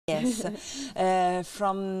Yes.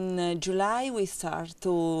 From July we start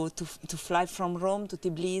to fly from Rome to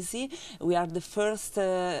Tbilisi. We are the first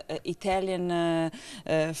Italian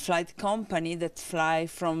flight company that fly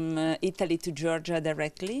from Italy to Georgia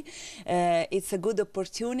directly. It's a good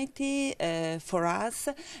opportunity for us,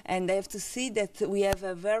 and I have to see that we have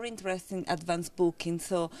a very interesting advanced booking.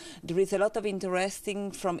 So there is a lot of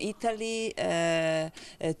interesting from Italy to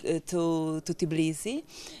Tbilisi.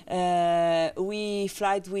 We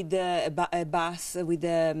fly with a bus, with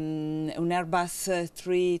an Airbus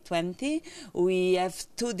 320. We have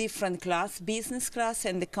two different classes, business class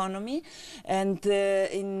and economy. And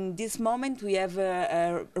in this moment we have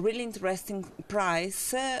a really interesting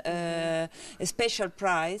price, a special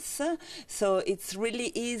price. So it's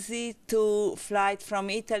really easy to fly from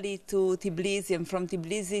Italy to Tbilisi and from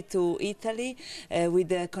Tbilisi to Italy with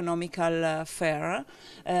the economical fare.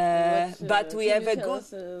 But we have a good.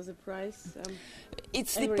 The price.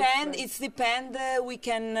 It's depend. It's depend. We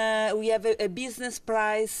have a business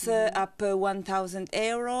price up 1,000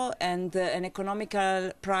 euro and an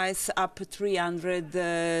economical price up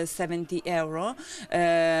 370 euro,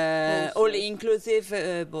 all inclusive.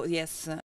 Yes.